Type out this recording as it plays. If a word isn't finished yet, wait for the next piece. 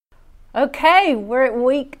Okay, we're at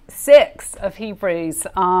week 6 of Hebrews.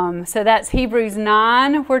 So that's Hebrews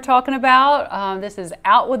 9 we're talking about. This is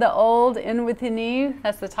Out with the Old, In with the New.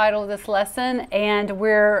 That's the title of this lesson. And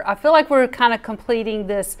I feel like we're kind of completing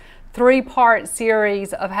this 3-part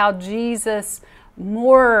series of how Jesus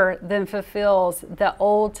more than fulfills the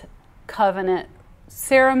old covenant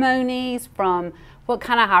ceremonies, from what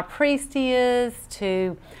kind of high priest he is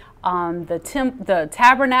to the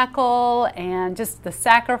tabernacle and just the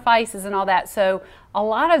sacrifices and all that. So a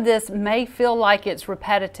lot of this may feel like it's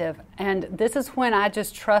repetitive, and this is when I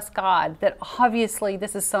just trust God that obviously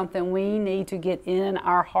this is something we need to get in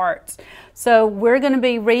our hearts. So we're going to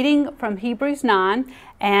be reading from Hebrews 9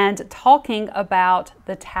 and talking about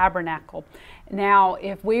the tabernacle. Now,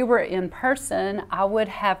 if we were in person, I would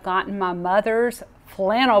have gotten my mother's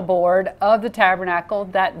flannel board of the tabernacle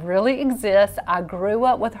that really exists. I grew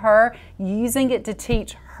up with her using it to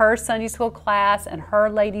teach her Sunday school class and her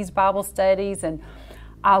ladies' Bible studies, and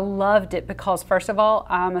I loved it because, first of all,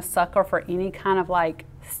 I'm a sucker for any kind of like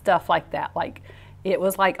stuff like that. Like, it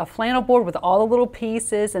was like a flannel board with all the little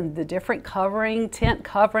pieces and the different tent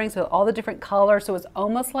coverings with all the different colors. So it was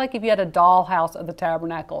almost like if you had a dollhouse of the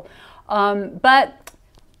tabernacle. But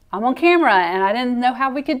I'm on camera and I didn't know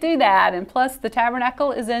how we could do that. And plus the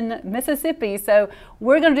tabernacle is in Mississippi. So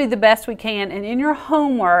we're going to do the best we can. And in your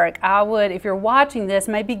homework, I would, if you're watching this,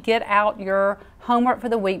 maybe get out your homework for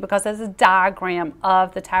the week, because there's a diagram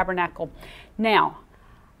of the tabernacle. Now,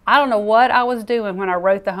 I don't know what I was doing when I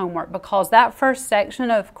wrote the homework, because that first section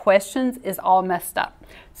of questions is all messed up.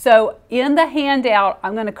 So in the handout,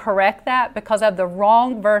 I'm going to correct that because I have the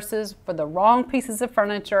wrong verses for the wrong pieces of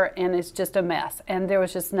furniture, and it's just a mess. And there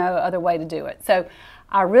was just no other way to do it. So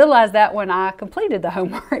I realized that when I completed the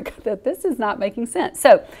homework that this is not making sense.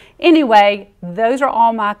 So anyway, those are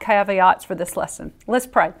all my caveats for this lesson. Let's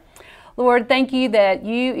pray. Lord, thank you that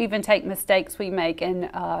you even take mistakes we make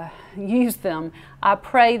and use them. I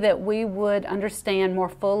pray that we would understand more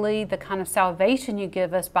fully the kind of salvation you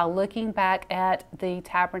give us by looking back at the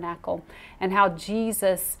tabernacle and how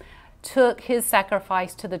Jesus took his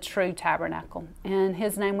sacrifice to the true tabernacle. In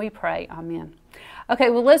his name we pray. Amen. Okay,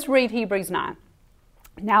 well, let's read Hebrews 9.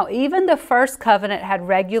 Now, even the first covenant had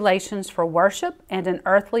regulations for worship and an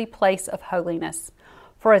earthly place of holiness.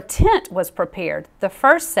 For a tent was prepared, the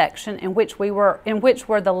first section in which were the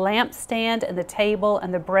lampstand and the table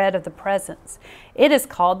and the bread of the presence. It is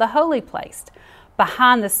called the holy place.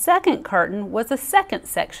 Behind the second curtain was a second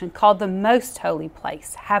section called the most holy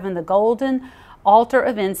place, having the golden altar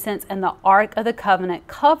of incense and the ark of the covenant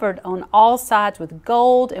covered on all sides with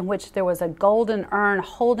gold, in which there was a golden urn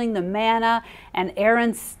holding the manna and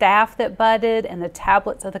Aaron's staff that budded and the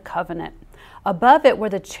tablets of the covenant. Above it were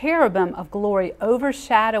the cherubim of glory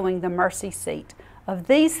overshadowing the mercy seat. Of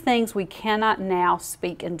these things we cannot now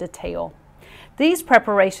speak in detail. These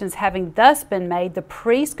preparations having thus been made, the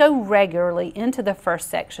priests go regularly into the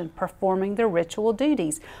first section, performing their ritual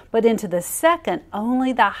duties. But into the second,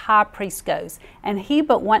 only the high priest goes, and he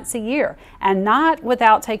but once a year, and not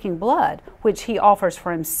without taking blood, which he offers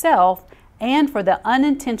for himself and for the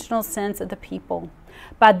unintentional sins of the people.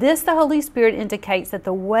 By this, the Holy Spirit indicates that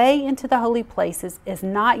the way into the holy places is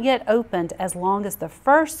not yet opened as long as the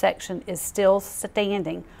first section is still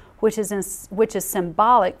standing, which is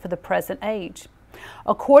symbolic for the present age.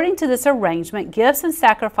 According to this arrangement, gifts and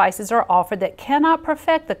sacrifices are offered that cannot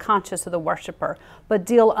perfect the conscience of the worshiper, but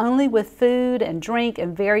deal only with food and drink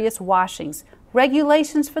and various washings,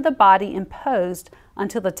 regulations for the body imposed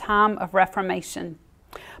until the time of Reformation.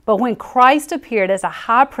 But when Christ appeared as a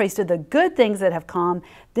high priest of the good things that have come,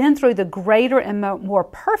 then through the greater and more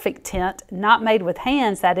perfect tent, not made with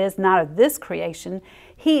hands, that is, not of this creation,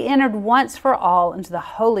 he entered once for all into the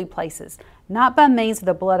holy places, not by means of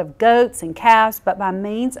the blood of goats and calves, but by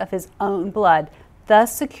means of his own blood,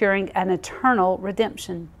 thus securing an eternal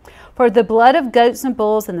redemption. For the blood of goats and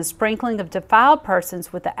bulls and the sprinkling of defiled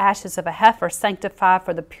persons with the ashes of a heifer sanctify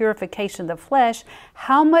for the purification of the flesh,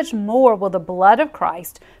 how much more will the blood of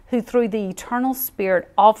Christ, who through the eternal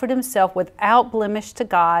Spirit offered himself without blemish to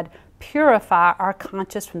God, purify our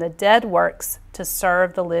conscience from the dead works to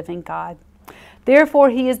serve the living God? Therefore,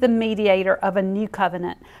 he is the mediator of a new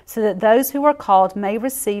covenant, so that those who are called may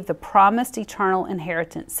receive the promised eternal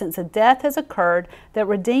inheritance, since a death has occurred that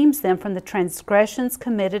redeems them from the transgressions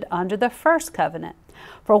committed under the first covenant.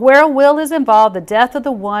 For where a will is involved, the death of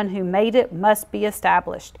the one who made it must be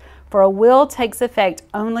established. For a will takes effect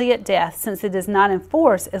only at death, since it is not in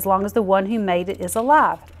force as long as the one who made it is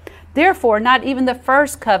alive. Therefore, not even the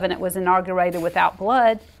first covenant was inaugurated without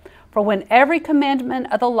blood. For when every commandment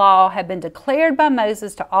of the law had been declared by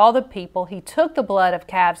Moses to all the people, he took the blood of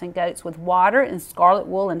calves and goats with water and scarlet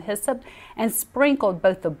wool and hyssop and sprinkled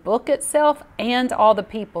both the book itself and all the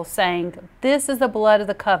people, saying, "This is the blood of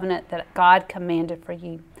the covenant that God commanded for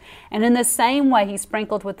you." And in the same way he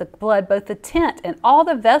sprinkled with the blood both the tent and all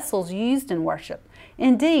the vessels used in worship.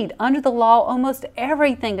 Indeed, under the law almost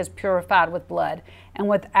everything is purified with blood, and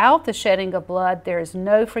without the shedding of blood there is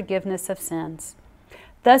no forgiveness of sins.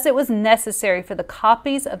 Thus it was necessary for the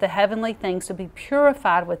copies of the heavenly things to be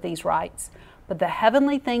purified with these rites, but the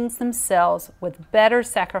heavenly things themselves with better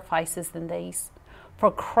sacrifices than these.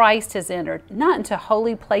 For Christ has entered, not into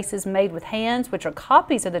holy places made with hands, which are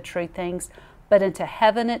copies of the true things, but into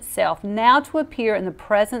heaven itself, now to appear in the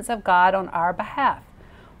presence of God on our behalf.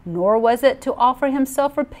 Nor was it to offer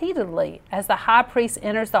himself repeatedly, as the high priest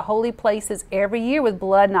enters the holy places every year with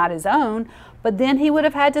blood not his own, but then he would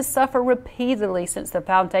have had to suffer repeatedly since the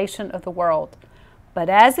foundation of the world. But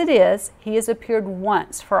as it is, he has appeared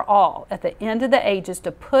once for all at the end of the ages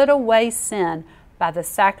to put away sin by the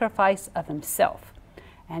sacrifice of himself.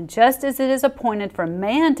 And just as it is appointed for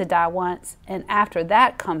man to die once, and after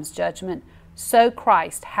that comes judgment, so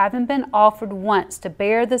Christ, having been offered once to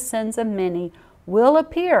bear the sins of many, will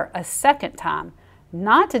appear a second time,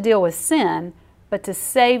 not to deal with sin, but to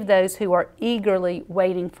save those who are eagerly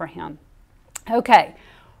waiting for him. Okay,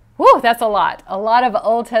 that's a lot of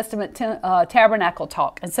Old Testament tabernacle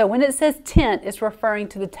talk. And so when it says tent, it's referring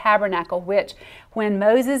to the tabernacle, which when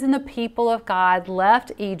Moses and the people of God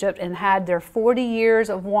left Egypt and had their 40 years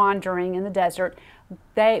of wandering in the desert,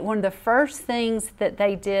 one of the first things that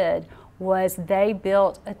they did was they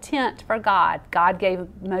built a tent for God. God gave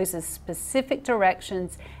Moses specific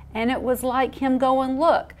directions, and it was like him going,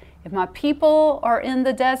 look, if my people are in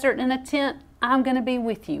the desert in a tent, I'm going to be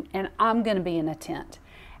with you, and I'm going to be in a tent.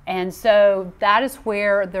 And so that is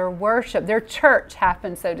where their worship, their church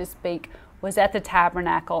happened, so to speak, was at the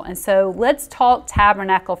tabernacle. And so let's talk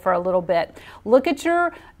tabernacle for a little bit. Look at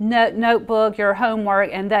your notebook, your homework,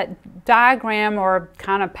 and that diagram or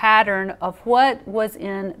kind of pattern of what was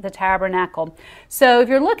in the tabernacle. So if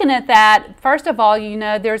you're looking at that, first of all, you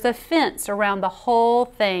know there's a fence around the whole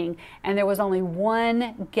thing, and there was only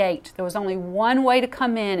one gate. There was only one way to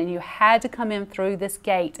come in, and you had to come in through this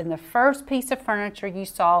gate. And the first piece of furniture you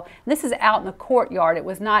saw, this is out in the courtyard. It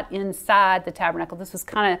was not inside the tabernacle. This was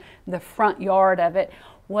kind of the front yard of it,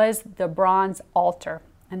 was the bronze altar.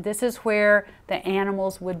 And this is where the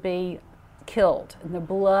animals would be killed and the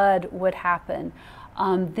blood would happen.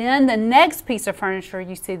 Then the next piece of furniture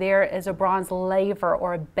you see there is a bronze laver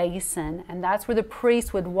or a basin, and that's where the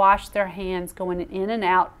priests would wash their hands going in and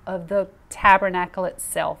out of the tabernacle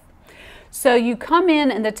itself. So you come in,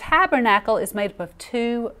 and the tabernacle is made up of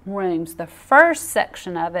two rooms. The first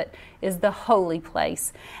section of it is the holy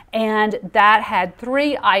place, and that had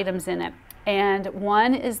 3 items in it. And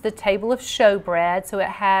one is the table of showbread. So it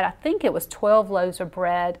had, I think it was 12 loaves of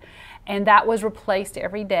bread, and that was replaced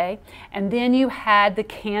every day. And then you had the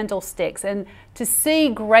candlesticks. And to see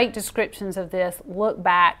great descriptions of this, look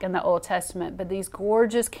back in the Old Testament, but these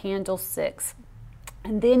gorgeous candlesticks.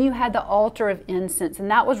 And then you had the altar of incense, and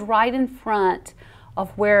that was right in front of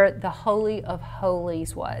where the Holy of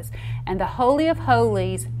Holies was. And the Holy of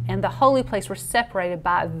Holies and the holy place were separated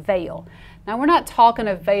by a veil. Now, we're not talking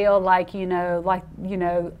a veil like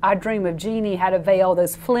I Dream of Jeannie had a veil,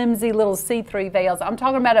 those flimsy little see-through veils. I'm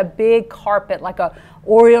talking about a big carpet, like a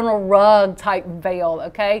oriental rug type veil,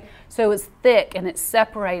 okay? So it's thick and it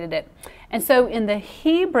separated it. And so in the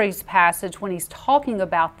Hebrews passage, when he's talking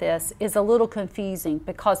about this, is a little confusing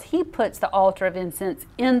because he puts the altar of incense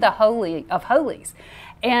in the Holy of Holies.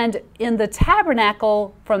 And in the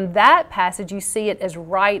tabernacle, from that passage, you see it as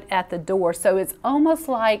right at the door. So it's almost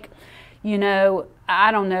like,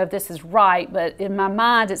 I don't know if this is right, but in my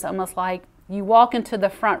mind, it's almost like you walk into the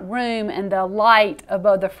front room and the light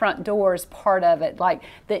above the front door is part of it. Like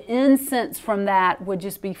the incense from that would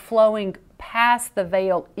just be flowing past the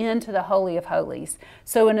veil into the Holy of Holies.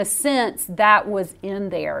 So in a sense, that was in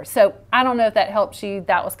there. So I don't know if that helps you.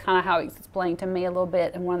 That was kind of how it was explained to me a little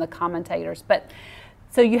bit in one of the commentators. But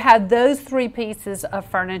so you have those 3 pieces of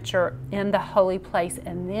furniture in the holy place,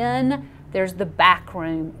 and then there's the back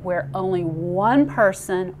room where only one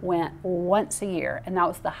person went once a year, and that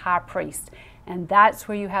was the high priest. And that's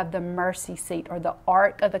where you have the mercy seat or the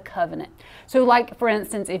Ark of the Covenant. So like, for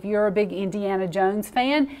instance, if you're a big Indiana Jones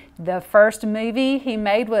fan, the first movie he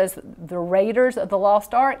made was The Raiders of the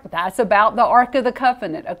Lost Ark. That's about the Ark of the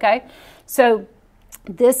Covenant, okay? So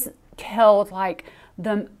this held like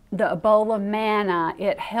the bowl of manna.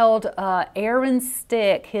 It held Aaron's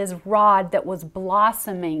stick, his rod that was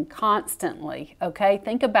blossoming constantly. Okay,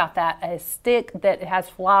 think about that, a stick that has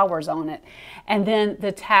flowers on it. And then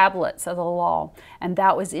the tablets of the law, and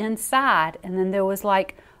that was inside. And then there was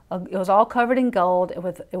like, it was all covered in gold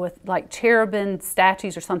with like cherubim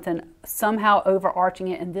statues or something somehow overarching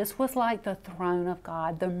it. And this was like the throne of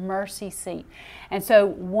God, the mercy seat. And so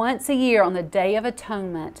once a year on the Day of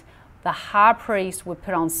Atonement, the high priest would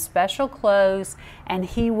put on special clothes, and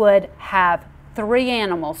he would have 3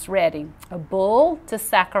 animals ready. A bull to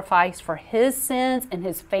sacrifice for his sins and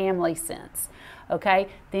his family's sins. Okay?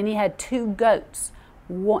 Then he had 2 goats.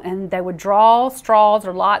 And they would draw straws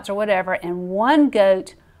or lots or whatever, and 1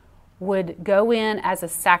 goat would go in as a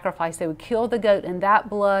sacrifice. They would kill the goat, and that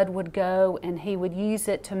blood would go, and he would use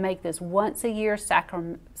it to make this once a year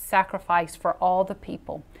sacrifice for all the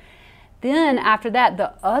people. Then after that,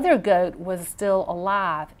 the other goat was still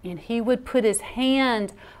alive, and he would put his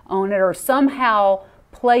hand on it or somehow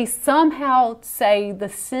say the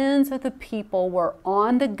sins of the people were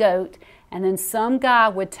on the goat, and then some guy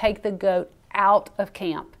would take the goat out of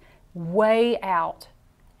camp, way out,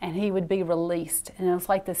 and he would be released. And it was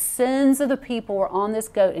like the sins of the people were on this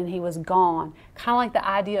goat, and he was gone. Kind of like the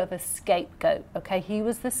idea of a scapegoat, okay? He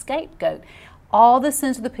was the scapegoat. All the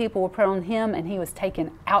sins of the people were put on him, and he was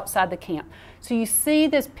taken outside the camp. So you see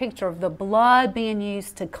this picture of the blood being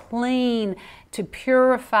used to clean, to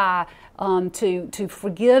purify, to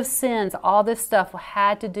forgive sins. All this stuff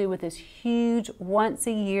had to do with this huge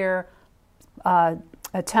once-a-year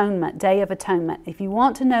atonement, Day of Atonement. If you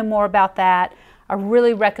want to know more about that, I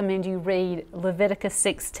really recommend you read Leviticus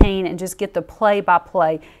 16 and just get the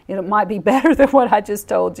play-by-play. It might be better than what I just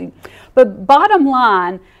told you. But bottom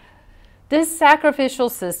line, this sacrificial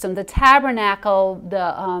system, the tabernacle,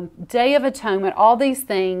 the Day of Atonement, all these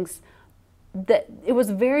things, it was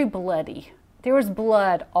very bloody. There was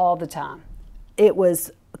blood all the time. It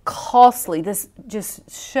was costly. This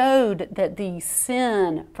just showed that the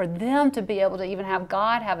sin, for them to be able to even have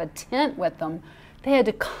God have a tent with them, they had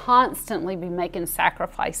to constantly be making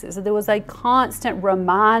sacrifices. There was a constant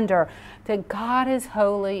reminder that God is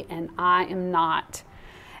holy and I am not.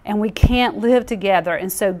 And we can't live together.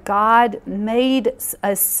 And so God made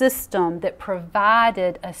a system that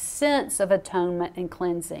provided a sense of atonement and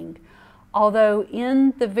cleansing. Although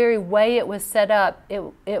in the very way it was set up,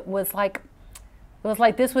 it was like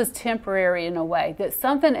this was temporary in a way, that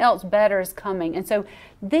something else better is coming. And so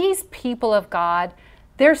these people of God,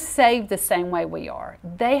 they're saved the same way we are.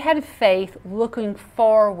 They had faith looking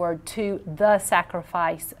forward to the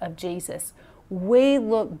sacrifice of Jesus. We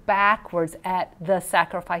look backwards at the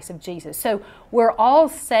sacrifice of Jesus. So we're all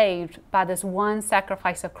saved by this one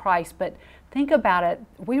sacrifice of Christ, but think about it,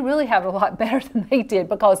 we really have it a lot better than they did,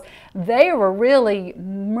 because they were really,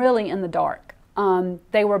 really in the dark.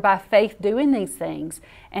 They were by faith doing these things,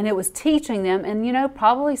 and it was teaching them, and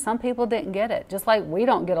probably some people didn't get it, just like we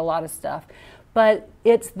don't get a lot of stuff. But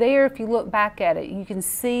it's there if you look back at it. You can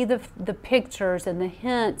see the pictures and the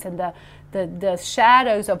hints and the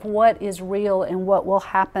shadows of what is real and what will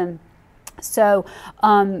happen. So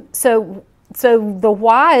the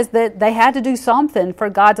why is that they had to do something for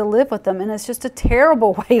God to live with them, and it's just a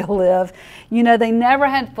terrible way to live. They never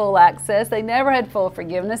had full access. They never had full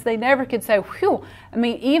forgiveness. They never could say, whew. I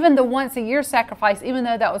mean, even the once a year sacrifice, even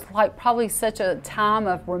though that was like probably such a time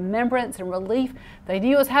of remembrance and relief, they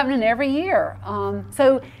knew it was happening every year.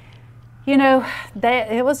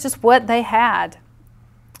 It was just what they had.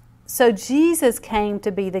 So Jesus came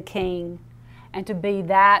to be the king, and to be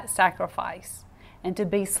that sacrifice, and to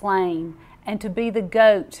be slain, and to be the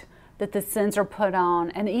goat that the sins are put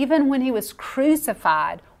on. And even when he was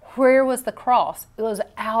crucified, where was the cross? It was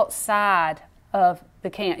outside of the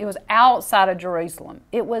camp. It was outside of Jerusalem.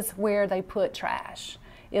 It was where they put trash.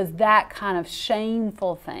 It was that kind of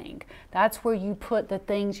shameful thing. That's where you put the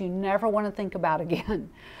things you never want to think about again.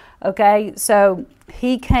 Okay, so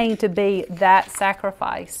he came to be that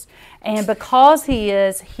sacrifice. And because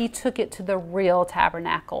he took it to the real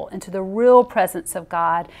tabernacle, and to the real presence of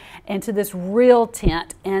God, and to this real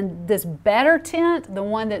tent. And this better tent, the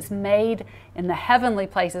one that's made in the heavenly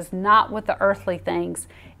places, not with the earthly things,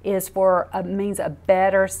 means a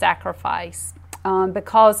better sacrifice.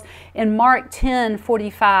 Because in Mark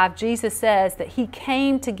 10:45, Jesus says that he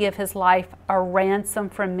came to give his life a ransom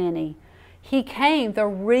for many. The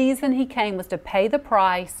reason he came was to pay the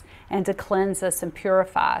price and to cleanse us and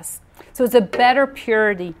purify us. So it's a better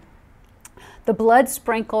purity. The blood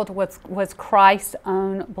sprinkled was Christ's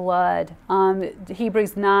own blood.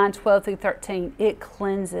 Hebrews 9:12-13, it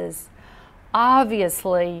cleanses.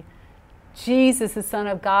 Obviously, Jesus, the Son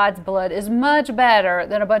of God's blood, is much better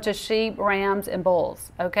than a bunch of sheep, rams, and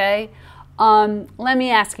bulls, okay? Let me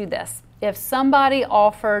ask you this. If somebody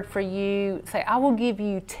offered for you, say, I will give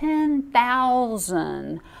you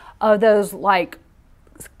 10,000 of those like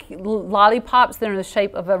lollipops that are in the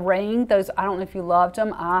shape of a ring. Those, I don't know if you loved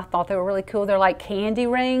them. I thought they were really cool. They're like candy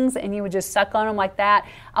rings, and you would just suck on them like that.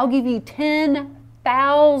 I'll give you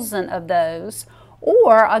 10,000 of those,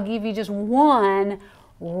 or I'll give you just one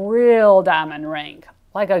real diamond ring,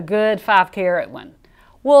 like a good 5-carat one.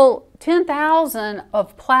 Well, 10,000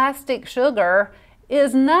 of plastic sugar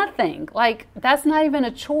is nothing. Like, that's not even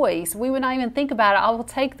a choice. We would not even think about it. I will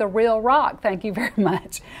take the real rock. Thank you very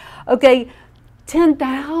much. Okay,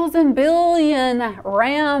 10,000 billion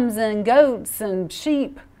rams and goats and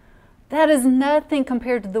sheep. That is nothing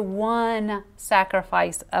compared to the one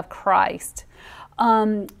sacrifice of Christ.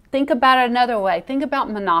 Think about it another way. Think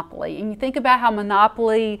about Monopoly. And you think about how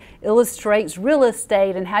Monopoly illustrates real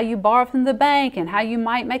estate and how you borrow from the bank and how you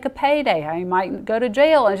might make a payday, how you might go to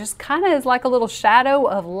jail. And it just kind of is like a little shadow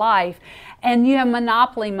of life. And you have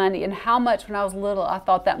Monopoly money, and how much when I was little I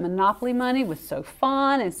thought that Monopoly money was so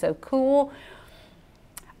fun and so cool.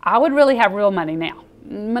 I would really have real money now.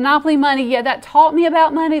 Monopoly money, yeah, that taught me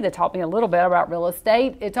about money. That taught me a little bit about real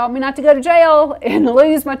estate. It taught me not to go to jail and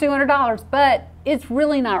lose my $200, but it's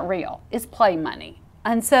really not real. It's play money.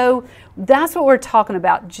 And so that's what we're talking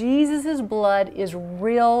about. Jesus' blood is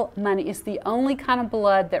real money. It's the only kind of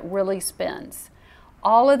blood that really spends.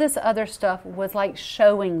 All of this other stuff was like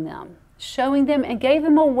showing them and gave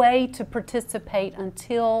them a way to participate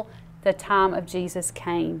until the time of Jesus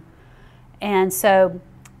came. And so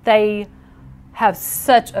they have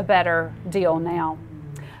such a better deal now,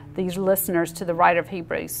 these listeners to the writer of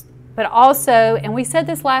Hebrews. But also, and we said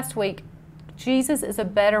this last week, Jesus is a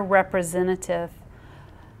better representative.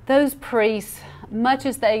 Those priests, much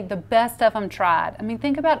as the best of them tried. I mean,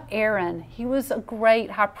 think about Aaron. He was a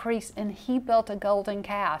great high priest, and he built a golden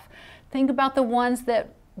calf. Think about the ones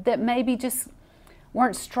that maybe just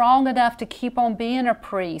weren't strong enough to keep on being a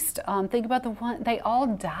priest. Think about the one, they all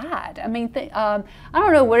died. I mean, I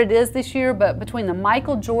don't know what it is this year, but between the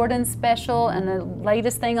Michael Jordan special and the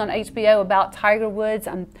latest thing on HBO about Tiger Woods,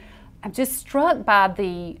 I'm just struck by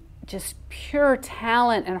the just pure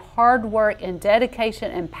talent and hard work and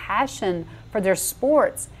dedication and passion for their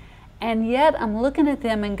sports. And yet I'm looking at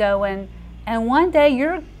them and going, and one day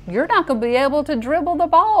you're not going to be able to dribble the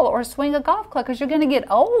ball or swing a golf club because you're going to get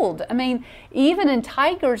old. I mean, even in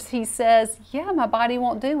Tigers, he says, yeah, my body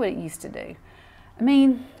won't do what it used to do. I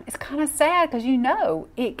mean, it's kind of sad because you know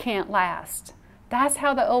it can't last. That's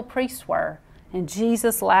how the old priests were. And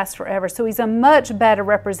Jesus lasts forever. So he's a much better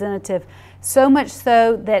representative, so much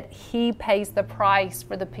so that he pays the price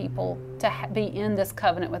for the people to be in this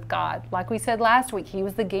covenant with God. Like we said last week, he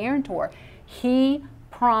was the guarantor. He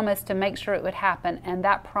promised to make sure it would happen, and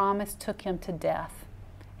that promise took him to death.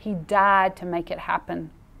 He died to make it happen.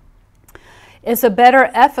 It's a better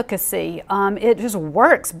efficacy. It just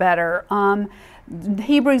works better.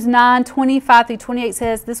 Hebrews 9:25-28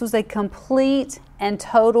 says this was a complete and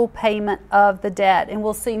total payment of the debt. And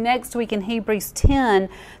we'll see next week in Hebrews 10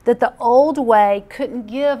 that the old way couldn't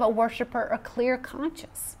give a worshiper a clear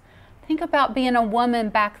conscience. Think about being a woman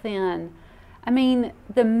back then. I mean,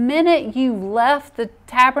 the minute you left the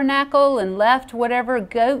tabernacle and left whatever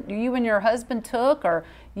goat you and your husband took, or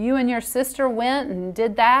you and your sister went and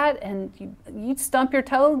did that, and you'd stump your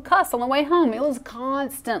toe and cuss on the way home. It was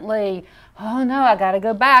constantly, oh no, I got to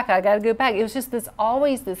go back. It was just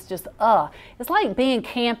always this It's like being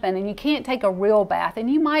camping and you can't take a real bath, and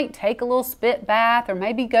you might take a little spit bath or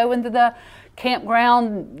maybe go into the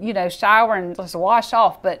campground, shower and just wash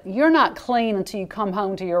off, but you're not clean until you come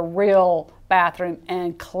home to your real bathroom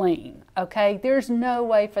and clean, okay? There's no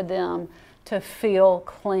way for them to feel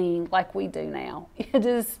clean like we do now. It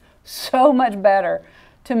is so much better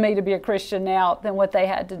to me to be a Christian now than what they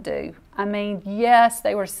had to do. I mean, yes,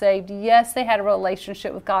 they were saved. Yes, they had a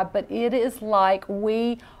relationship with God, but it is like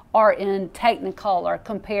we are in Technicolor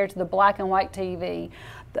compared to the black and white TV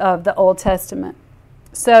of the Old Testament.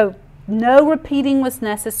 So no repeating was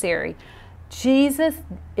necessary. Jesus,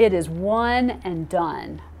 it is one and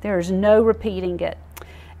done. There is no repeating it.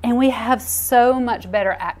 And we have so much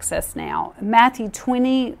better access now. Matthew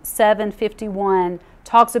 27:51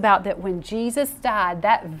 talks about that when Jesus died,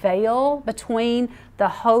 that veil between the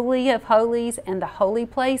Holy of Holies and the holy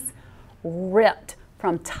place ripped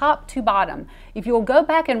from top to bottom. If you'll go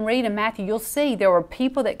back and read in Matthew, you'll see there were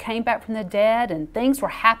people that came back from the dead and things were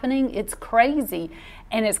happening. It's crazy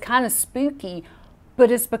and it's kind of spooky, but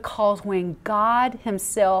it's because when God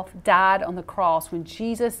himself died on the cross, when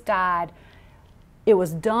Jesus died, It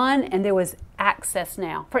was done, and there was access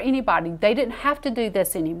now for anybody. They didn't have to do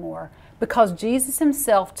this anymore because Jesus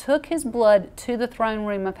himself took his blood to the throne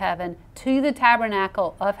room of heaven, to the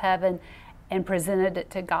tabernacle of heaven, and presented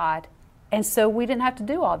it to God. And so we didn't have to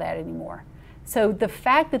do all that anymore. So the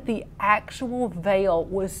fact that the actual veil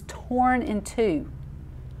was torn in two,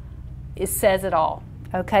 it says it all.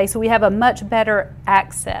 Okay, so we have a much better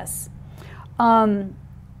access.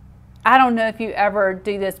 I don't know if you ever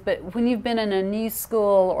do this, but when you've been in a new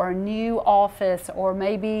school or a new office, or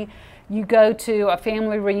maybe you go to a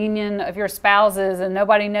family reunion of your spouses and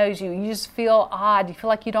nobody knows you, you just feel odd. You feel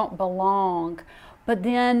like you don't belong. But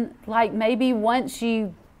then, like, maybe once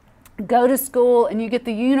you go to school and you get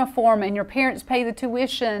the uniform and your parents pay the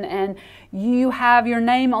tuition and you have your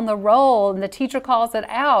name on the roll and the teacher calls it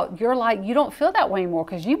out, you're like, you don't feel that way anymore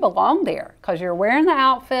because you belong there, because you're wearing the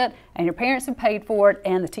outfit and your parents have paid for it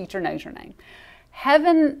and the teacher knows your name.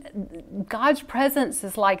 Heaven, God's presence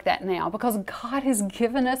is like that now because God has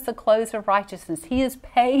given us the clothes of righteousness. He has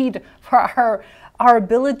paid for our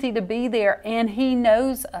ability to be there, and He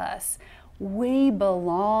knows us. We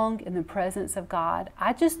belong in the presence of God.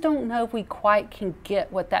 I just don't know if we quite can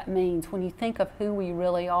get what that means when you think of who we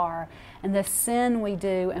really are and the sin we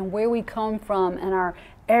do and where we come from and our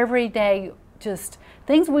everyday just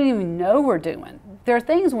things we didn't even know we're doing. There are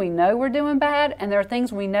things we know we're doing bad, and there are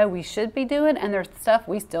things we know we should be doing, and there's stuff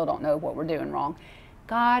we still don't know what we're doing wrong.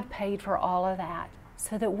 God paid for all of that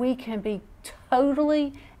so that we can be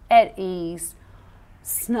totally at ease,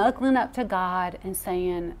 snuggling up to God and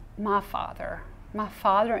saying, my Father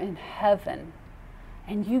in heaven.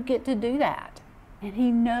 And you get to do that. And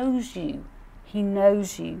He knows you. He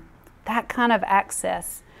knows you. That kind of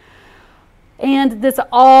access. And this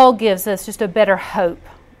all gives us just a better hope.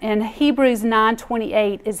 In Hebrews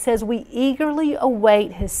 9:28, it says, we eagerly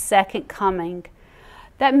await His second coming.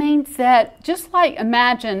 That means that, just like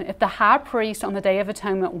imagine if the high priest on the Day of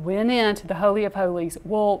Atonement went into the Holy of Holies,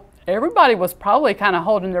 well, everybody was probably kind of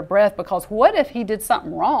holding their breath because what if he did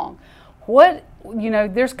something wrong?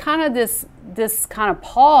 There's kind of this kind of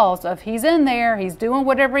pause of he's in there, he's doing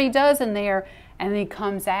whatever he does in there, and then he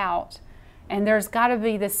comes out. And there's got to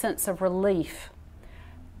be this sense of relief.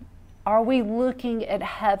 Are we looking at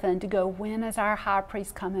heaven to go, when is our high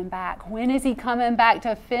priest coming back? When is he coming back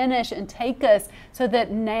to finish and take us so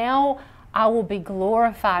that now I will be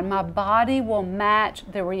glorified? My body will match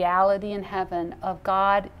the reality in heaven of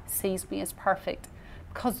God sees me as perfect.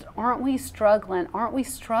 Because aren't we struggling? Aren't we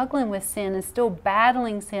struggling with sin and still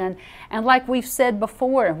battling sin? And like we've said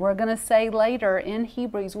before, and we're going to say later in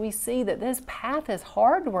Hebrews, we see that this path is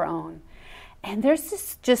hard we're on. And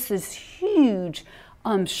there's just this huge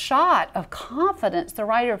shot of confidence the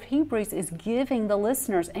writer of Hebrews is giving the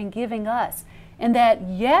listeners and giving us. And that,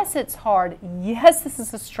 yes, it's hard. Yes, this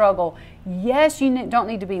is a struggle. Yes, you don't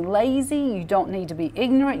need to be lazy. You don't need to be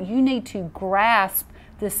ignorant. You need to grasp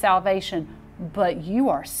this salvation. But you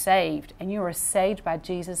are saved, and you are saved by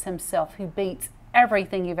Jesus Himself, who beats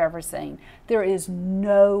everything you've ever seen. There is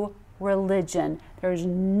no religion. There is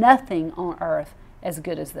nothing on earth as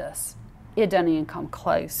good as this. It doesn't even come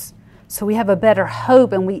close. So we have a better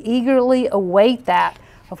hope, and we eagerly await that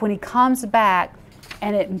of when He comes back,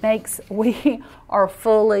 and it makes we are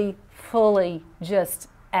fully just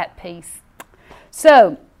at peace.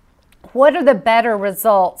 So, what are the better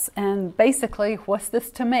results? And basically, what's this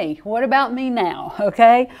to me? What about me now?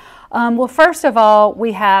 Okay. Well, first of all,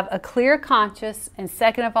 we have a clear conscience, and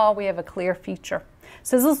second of all, we have a clear future.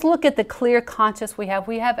 So let's look at the clear conscience we have.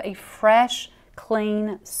 We have a fresh,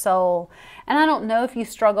 clean soul. And I don't know if you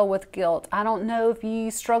struggle with guilt. I don't know if you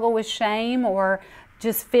struggle with shame or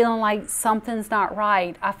just feeling like something's not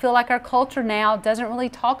right. I feel like our culture now doesn't really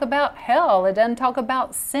talk about hell. It doesn't talk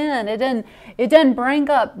about sin. It doesn't bring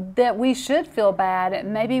up that we should feel bad.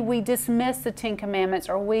 Maybe we dismiss the Ten Commandments,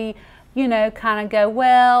 or we, kind of go,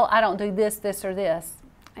 well, I don't do this, or this.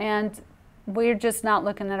 And we're just not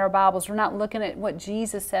looking at our Bibles. We're not looking at what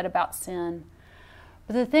Jesus said about sin.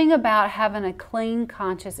 But the thing about having a clean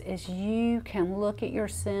conscience is you can look at your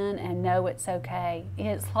sin and know it's okay.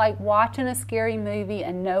 It's like watching a scary movie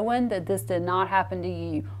and knowing that this did not happen to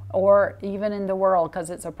you, or even in the world, because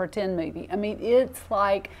it's a pretend movie. I mean, it's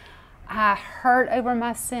like I hurt over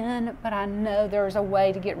my sin, but I know there's a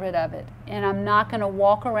way to get rid of it. And I'm not going to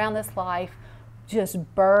walk around this life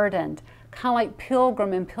just burdened, kind of like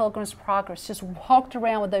Pilgrim in Pilgrim's Progress, just walked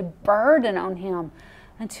around with a burden on him,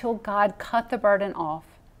 until God cut the burden off,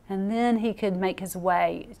 and then he could make his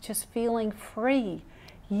way. It's just feeling free.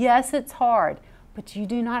 Yes, it's hard, but you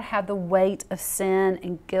do not have the weight of sin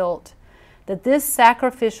and guilt. That this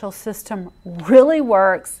sacrificial system really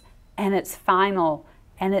works, and it's final,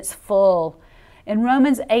 and it's full. In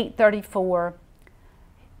Romans 8:34,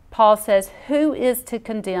 Paul says, "Who is to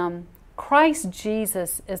condemn? Christ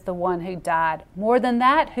Jesus is the one who died. More than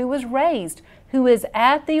that, who was raised, who is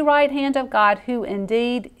at the right hand of God, who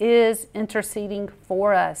indeed is interceding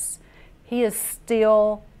for us." He is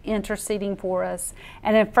still interceding for us.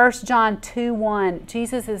 And in 1 John 2:1,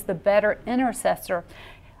 Jesus is the better intercessor.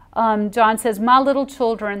 John says, "My little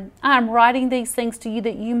children, I am writing these things to you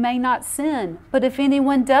that you may not sin. But if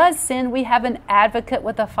anyone does sin, we have an advocate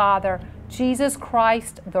with the Father, Jesus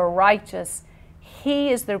Christ the righteous.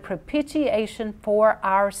 He is the propitiation for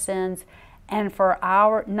our sins, and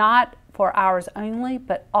not for ours only,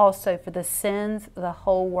 but also for the sins of the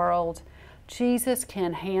whole world." Jesus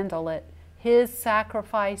can handle it. His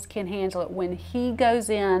sacrifice can handle it. When He goes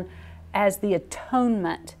in as the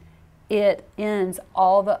atonement, it ends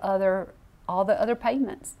all the other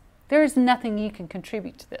payments. There is nothing you can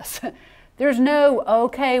contribute to this. There's no,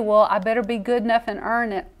 okay, well, I better be good enough and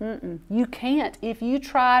earn it. You can't. If you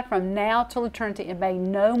tried from now till eternity and made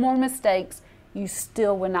no more mistakes, you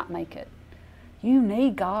still would not make it. You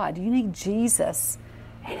need God. You need Jesus.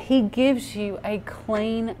 And He gives you a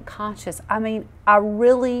clean conscience. I mean, I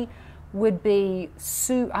really would be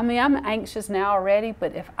I'm anxious now already,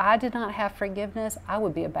 but if I did not have forgiveness, I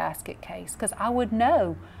would be a basket case, because I would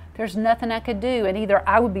know there's nothing I could do. And either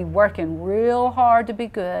I would be working real hard to be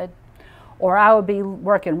good, or I would be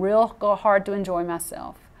working real hard to enjoy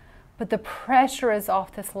myself. But the pressure is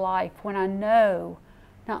off this life when I know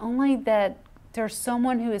not only that there's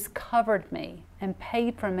someone who has covered me and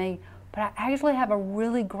paid for me, but I actually have a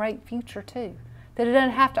really great future too. That it doesn't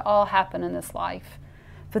have to all happen in this life.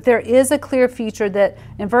 But there is a clear future that,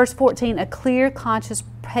 in verse 14, a clear conscience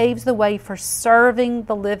paves the way for serving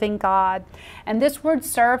the living God. And this word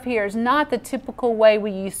serve here is not the typical way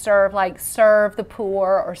we use serve, like serve the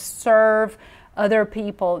poor or serve other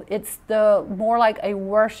people. It's more like a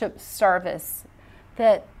worship service,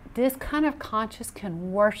 that this kind of conscience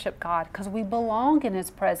can worship God because we belong in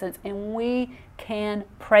His presence and we can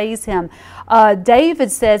praise Him.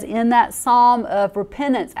 David says in that psalm of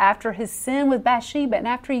repentance after his sin with Bathsheba and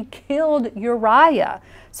after he killed Uriah.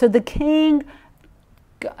 So the king,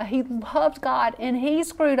 he loved God and he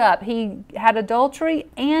screwed up. He had adultery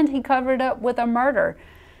and he covered up with a murder.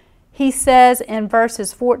 He says in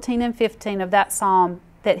verses 14 and 15 of that psalm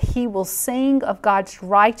that he will sing of God's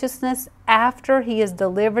righteousness after He has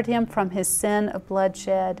delivered him from his sin of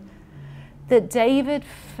bloodshed. That David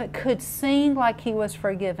could sing like he was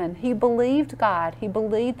forgiven. He believed God. He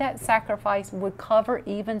believed that sacrifice would cover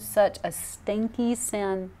even such a stinky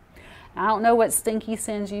sin. I don't know what stinky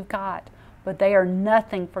sins you've got, but they are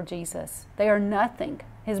nothing for Jesus. They are nothing.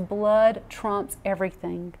 His blood trumps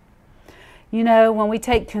everything. You know, when we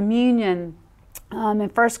take communion, in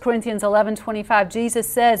 1 Corinthians 11:25,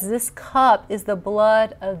 Jesus says, "This cup is the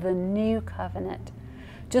blood of the new covenant."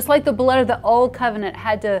 Just like the blood of the old covenant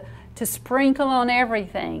had to sprinkle on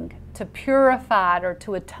everything, to purify it or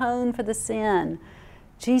to atone for the sin,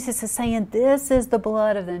 Jesus is saying, this is the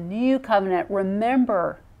blood of the new covenant.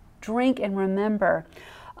 Remember, drink and remember.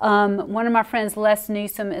 One of my friends, Les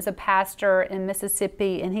Newsom, is a pastor in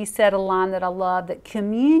Mississippi, and he said a line that I love, that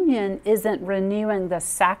communion isn't renewing the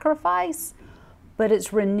sacrifice, but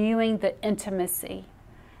it's renewing the intimacy.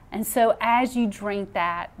 And so as you drink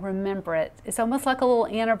that, remember it. It's almost like a little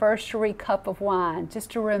anniversary cup of wine,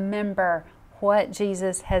 just to remember what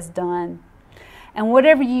Jesus has done. And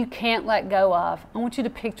whatever you can't let go of, I want you to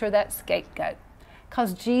picture that scapegoat,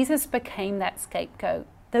 because Jesus became that scapegoat.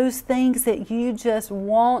 Those things that you just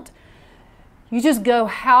want, you just go,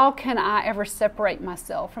 how can I ever separate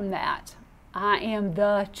myself from that? I am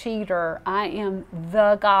the cheater. I am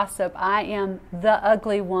the gossip. I am the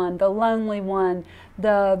ugly one, the lonely one,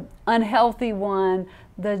 the unhealthy one,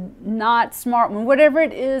 the not smart one. Whatever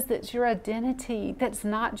it is that's your identity that's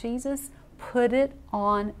not Jesus, put it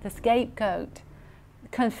on the scapegoat.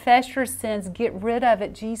 Confess your sins. Get rid of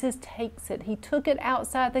it. Jesus takes it. He took it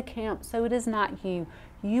outside the camp, so it is not you.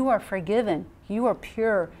 You are forgiven. You are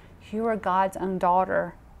pure. You are God's own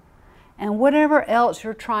daughter. And whatever else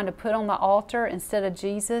you're trying to put on the altar instead of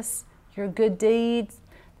Jesus, your good deeds,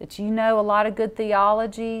 that you know a lot of good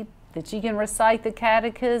theology, that you can recite the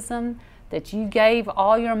catechism, that you gave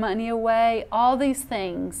all your money away, all these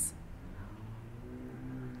things,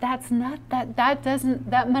 that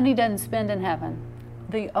money doesn't spend in heaven.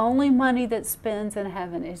 The only money that spends in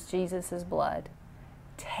heaven is Jesus' blood.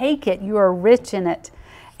 Take it, you are rich in it,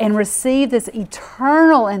 and receive this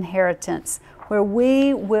eternal inheritance where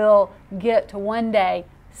we will get to one day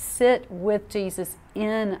sit with Jesus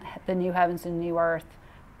in the new heavens and new earth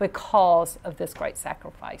because of this great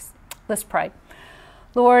sacrifice. Let's pray.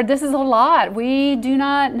 Lord, this is a lot. We do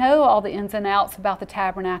not know all the ins and outs about the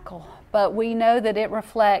tabernacle, but we know that it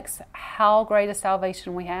reflects how great a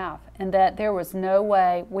salvation we have, and that there was no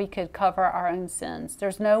way we could cover our own sins.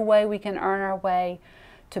 There's no way we can earn our way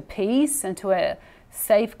to peace and to a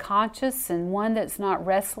safe conscience, and one that's not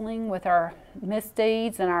wrestling with our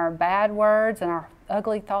misdeeds and our bad words and our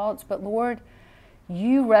ugly thoughts. But Lord,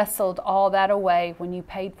 you wrestled all that away when you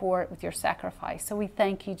paid for it with your sacrifice. So we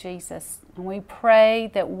thank you, Jesus. And we pray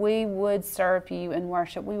that we would serve you and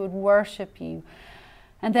worship. We would worship you.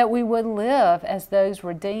 And that we would live as those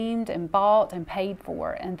redeemed and bought and paid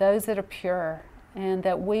for, and those that are pure. And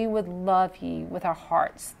that we would love you with our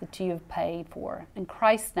hearts that you have paid for. In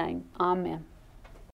Christ's name, amen.